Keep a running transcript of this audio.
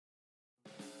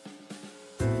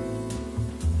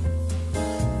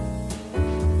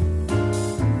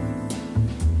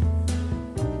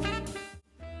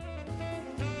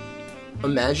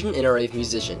Imagine an array of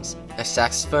musicians, a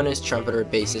saxophonist, trumpeter,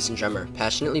 bassist, and drummer,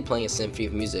 passionately playing a symphony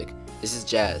of music. This is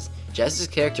jazz. Jazz is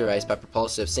characterized by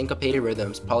propulsive, syncopated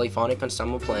rhythms, polyphonic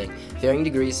ensemble playing, varying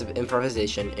degrees of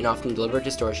improvisation, and often deliberate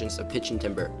distortions of pitch and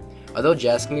timbre. Although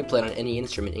jazz can be played on any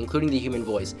instrument, including the human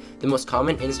voice, the most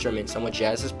common instruments on which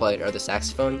jazz is played are the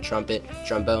saxophone, trumpet,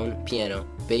 trombone, piano,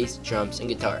 bass, drums, and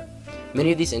guitar.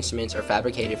 Many of these instruments are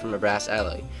fabricated from a brass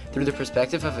alloy. Through the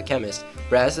perspective of a chemist,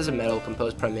 brass is a metal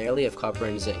composed primarily of copper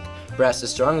and zinc. Brass is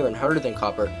stronger and harder than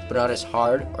copper, but not as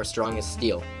hard or strong as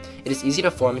steel. It is easy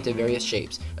to form into various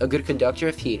shapes, a good conductor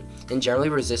of heat, and generally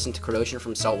resistant to corrosion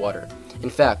from salt water. In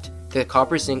fact, the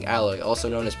copper-zinc alloy, also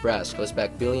known as brass, goes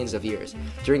back billions of years,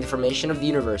 during the formation of the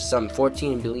universe some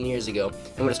 14 billion years ago,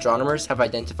 and what astronomers have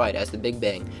identified as the Big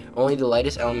Bang. Only the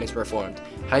lightest elements were formed,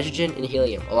 hydrogen and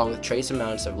helium, along with trace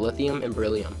amounts of lithium and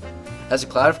beryllium. As a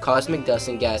cloud of cosmic dust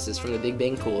and gases from the Big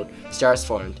Bang cooled, stars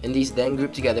formed, and these then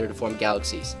grouped together to form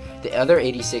galaxies. The other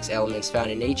 86 elements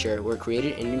found in nature were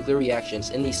created in nuclear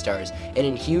reactions in these stars and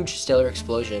in huge stellar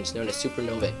explosions known as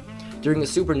supernovae. During the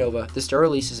supernova, the star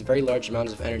releases very large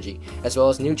amounts of energy, as well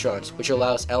as neutrons, which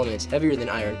allows elements heavier than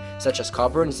iron, such as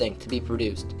copper and zinc, to be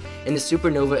produced. In the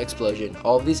supernova explosion,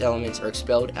 all of these elements are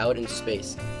expelled out into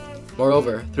space.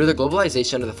 Moreover, through the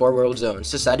globalization of the four world zones,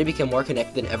 society became more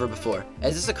connected than ever before.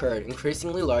 As this occurred,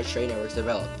 increasingly large trade networks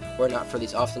developed. Were it not for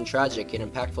these often tragic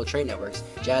and impactful trade networks,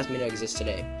 jazz may not exist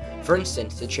today. For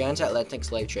instance, the Transatlantic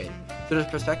slave trade. Through the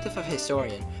perspective of a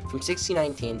historian, from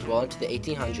 1619 to well into the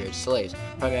 1800s, slaves,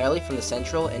 primarily from the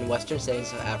central and western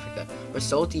settings of Africa, were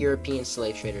sold to European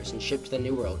slave traders and shipped to the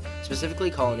New World, specifically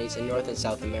colonies in North and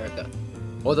South America.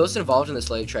 While those involved in the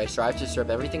slave trade strived to strip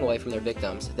everything away from their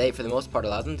victims, they, for the most part,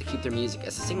 allowed them to keep their music,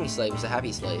 as a singing slave was a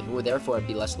happy slave and would therefore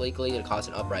be less likely to cause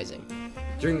an uprising.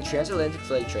 During the transatlantic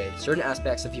slave trade, certain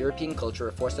aspects of European culture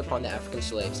were forced upon the African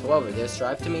slaves. However, they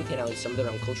strived to maintain at least some of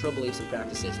their own cultural beliefs and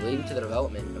practices, leading to the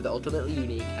development of the ultimately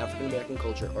unique African American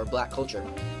culture, or Black culture.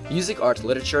 Music, art,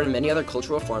 literature, and many other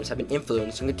cultural forms have been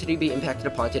influenced and continue to be impacted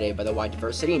upon today by the wide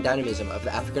diversity and dynamism of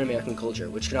the African American culture,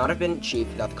 which could not have been achieved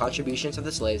without the contributions of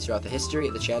the slaves throughout the history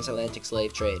of the transatlantic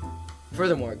slave trade.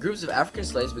 Furthermore, groups of African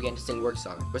slaves began to sing work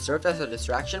songs, which served as a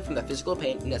distraction from the physical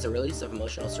pain and as a release of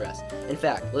emotional stress. In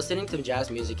fact, listening to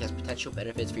jazz music has potential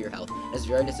benefits for your health, as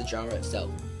varied as the genre itself.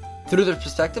 Through the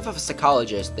perspective of a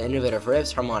psychologist, the innovative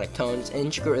riffs, harmonic tones, and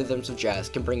intricate rhythms of jazz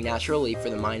can bring natural relief for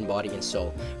the mind, body, and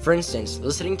soul. For instance,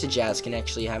 listening to jazz can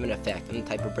actually have an effect on the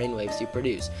type of brainwaves you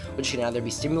produce, which can either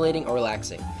be stimulating or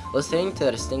relaxing. Listening to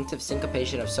the distinctive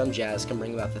syncopation of some jazz can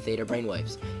bring about the theta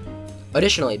brainwaves.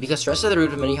 Additionally, because stress is the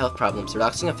root of many health problems, the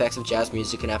relaxing effects of jazz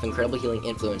music can have incredible healing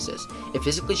influences. It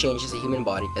physically changes the human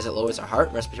body as it lowers our heart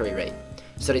and respiratory rate.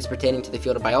 Studies pertaining to the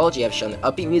field of biology have shown that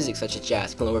upbeat music such as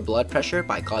jazz can lower blood pressure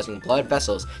by causing blood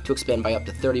vessels to expand by up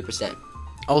to 30%.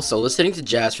 Also, listening to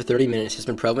jazz for 30 minutes has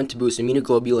been proven to boost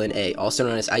immunoglobulin A, also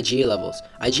known as IgA levels.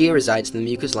 IgA resides in the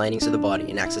mucous linings of the body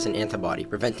and acts as an antibody,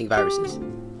 preventing viruses.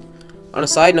 On a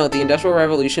side note, the Industrial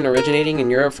Revolution originating in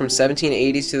Europe from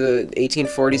 1780s to the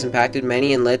 1840s impacted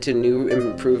many and led to a new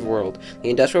improved world. The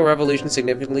Industrial Revolution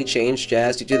significantly changed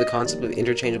jazz due to the concept of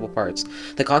interchangeable parts.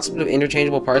 The concept of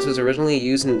interchangeable parts was originally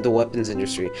used in the weapons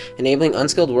industry, enabling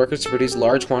unskilled workers to produce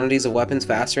large quantities of weapons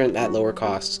faster and at lower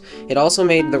costs. It also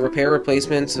made the repair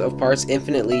replacement of parts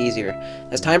infinitely easier.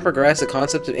 As time progressed, the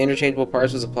concept of interchangeable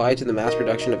parts was applied to the mass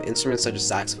production of instruments such as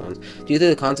saxophones. Due to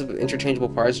the concept of interchangeable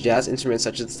parts, jazz instruments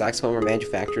such as the saxophone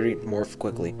manufactured more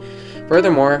quickly.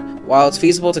 Furthermore, while it's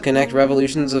feasible to connect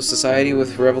revolutions of society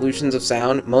with revolutions of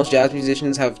sound, most jazz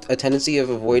musicians have a tendency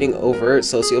of avoiding overt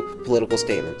socio-political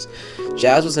statements.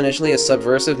 Jazz was initially a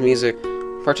subversive music,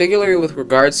 particularly with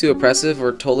regards to oppressive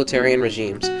or totalitarian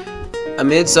regimes.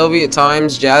 Amid Soviet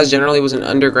times, jazz generally was an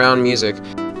underground music.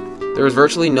 There was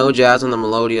virtually no jazz on the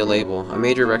Melodia label, a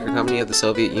major record company of the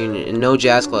Soviet Union, and no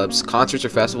jazz clubs, concerts, or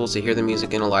festivals to hear the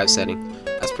music in a live setting.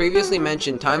 As previously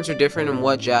mentioned, times are different and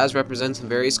what jazz represents in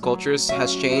various cultures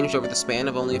has changed over the span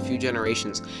of only a few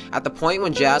generations. At the point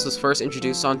when jazz was first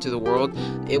introduced onto the world,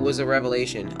 it was a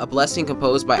revelation, a blessing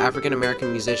composed by African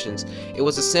American musicians. It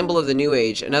was a symbol of the new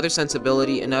age, another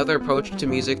sensibility, another approach to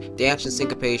music, dance, and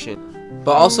syncopation,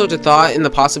 but also to thought and the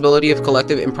possibility of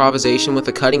collective improvisation with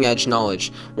a cutting-edge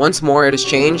knowledge. Once more, it has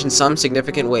changed in some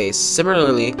significant ways.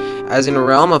 Similarly, as in a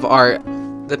realm of art,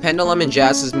 the pendulum in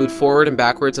jazz has moved forward and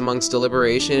backwards amongst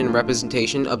deliberation and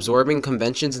representation, absorbing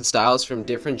conventions and styles from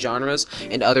different genres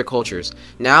and other cultures.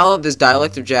 Now, this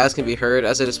dialect of jazz can be heard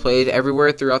as it is played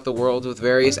everywhere throughout the world with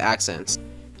various accents.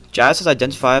 Jazz has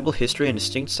identifiable history and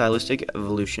distinct stylistic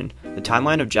evolution. The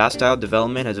timeline of jazz style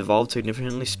development has evolved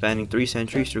significantly, spanning 3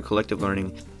 centuries through collective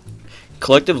learning.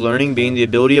 Collective learning, being the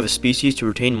ability of a species to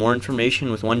retain more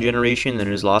information with one generation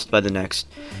than is lost by the next,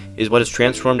 is what has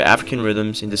transformed African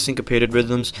rhythms into syncopated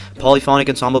rhythms, polyphonic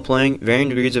ensemble playing, varying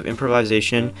degrees of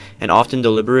improvisation, and often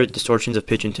deliberate distortions of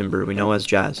pitch and timbre we know as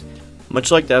jazz.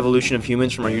 Much like the evolution of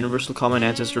humans from our universal common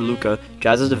ancestor Luca,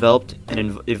 jazz has developed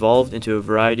and evolved into a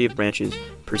variety of branches,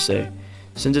 per se.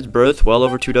 Since its birth, well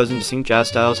over 24 distinct jazz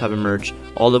styles have emerged,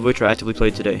 all of which are actively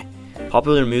played today.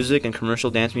 Popular music and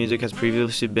commercial dance music has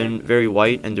previously been very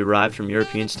white and derived from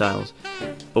European styles.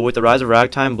 But with the rise of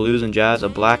ragtime, blues, and jazz, a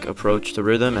black approach to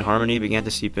rhythm and harmony began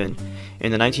to seep in.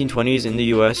 In the 1920s in the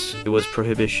US, it was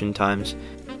Prohibition times.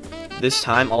 This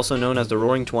time, also known as the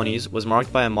Roaring Twenties, was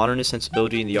marked by a modernist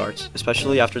sensibility in the arts,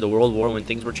 especially after the World War when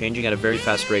things were changing at a very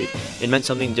fast rate. It meant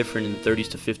something different in the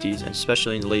 30s to 50s, and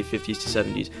especially in the late 50s to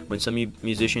 70s, when some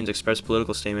musicians expressed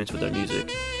political statements with their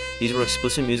music. These were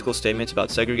explicit musical statements about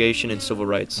segregation and civil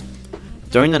rights.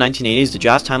 During the 1980s, the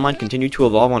jazz timeline continued to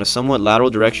evolve on a somewhat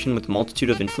lateral direction with a multitude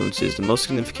of influences, the most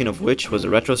significant of which was the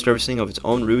retro-surfacing of its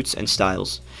own roots and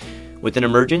styles. With an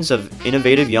emergence of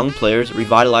innovative young players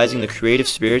revitalizing the creative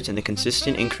spirits and the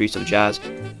consistent increase of jazz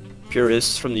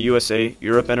purists from the USA,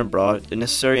 Europe, and abroad, the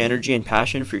necessary energy and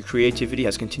passion for creativity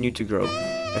has continued to grow.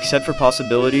 Except for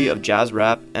possibility of jazz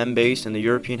rap, M-bass, and the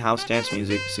European house dance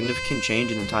music, significant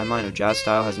change in the timeline of jazz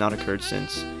style has not occurred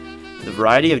since. The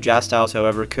variety of jazz styles,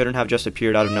 however, couldn't have just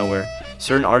appeared out of nowhere.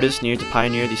 Certain artists needed to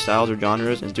pioneer these styles or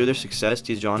genres, and through their success,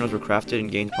 these genres were crafted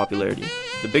and gained popularity.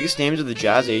 The biggest names of the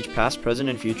jazz age, past, present,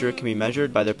 and future, can be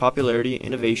measured by their popularity,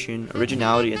 innovation,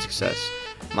 originality, and success.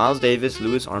 Miles Davis,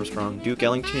 Louis Armstrong, Duke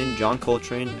Ellington, John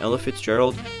Coltrane, Ella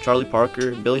Fitzgerald, Charlie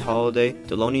Parker, Billie Holiday,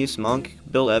 Thelonious Monk,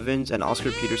 Bill Evans, and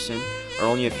Oscar Peterson are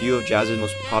only a few of jazz's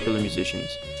most popular musicians.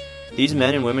 These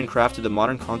men and women crafted the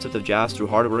modern concept of jazz through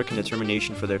hard work and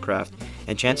determination for their craft,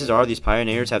 and chances are these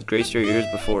pioneers have graced your ears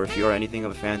before if you are anything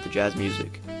of a fan to jazz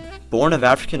music. Born of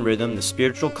African rhythm, the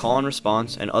spiritual call and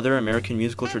response, and other American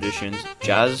musical traditions,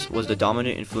 jazz was the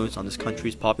dominant influence on this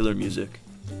country's popular music.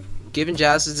 Given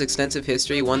jazz's extensive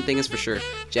history, one thing is for sure.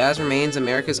 Jazz remains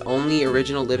America's only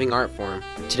original living art form.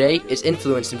 Today, its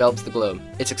influence envelops the globe.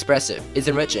 It's expressive, it's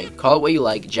enriching. Call it what you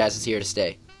like, jazz is here to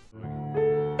stay.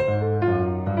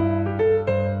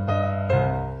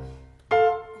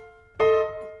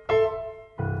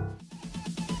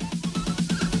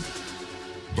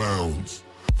 Bounds.